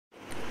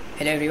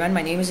Hello everyone,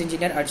 my name is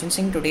Engineer Arjun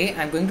Singh. Today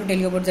I am going to tell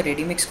you about the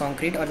ready mix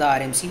concrete or the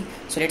RMC.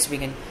 So let's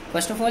begin.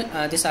 First of all,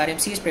 this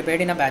RMC is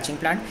prepared in a batching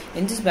plant.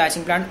 In this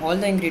batching plant, all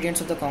the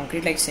ingredients of the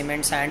concrete like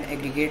cement, sand,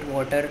 aggregate,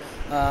 water,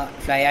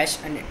 fly ash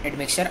and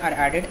admixture are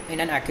added in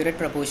an accurate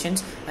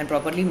proportions and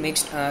properly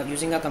mixed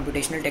using a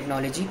computational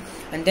technology,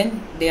 and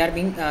then they are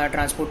being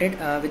transported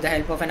with the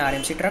help of an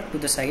RMC truck to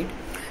the site.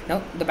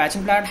 Now the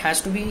batching plant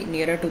has to be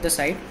nearer to the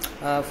site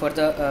for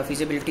the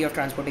feasibility of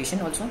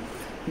transportation also.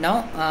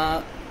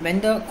 Now when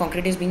the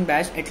concrete is being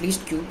batched, at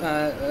least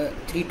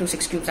 3 to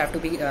 6 cubes have to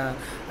be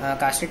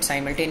casted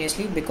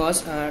simultaneously,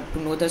 because to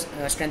know the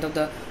strength of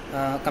the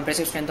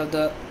compressive strength of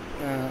the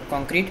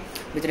concrete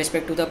with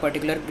respect to the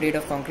particular grade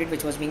of concrete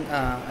which is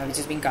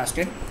being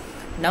casted.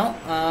 Now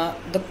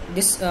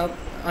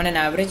on an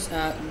average,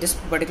 this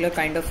particular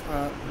kind of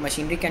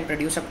machinery can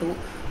produce up to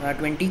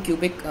 20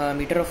 cubic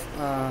meter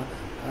of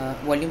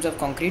volumes of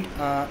concrete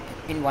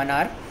in 1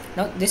 hour.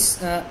 Now this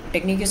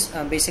technique is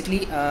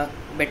basically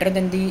better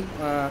than the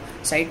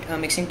site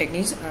mixing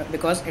techniques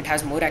because it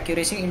has more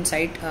accuracy in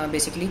site.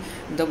 Basically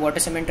the water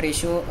cement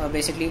ratio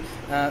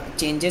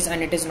changes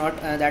and it is not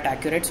that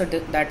accurate, so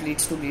that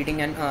leads to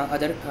bleeding and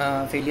other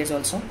failures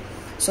also.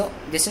 So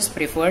this is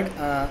preferred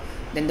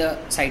than the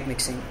site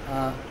mixing.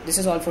 This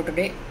is all for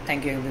today.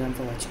 Thank you everyone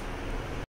for watching.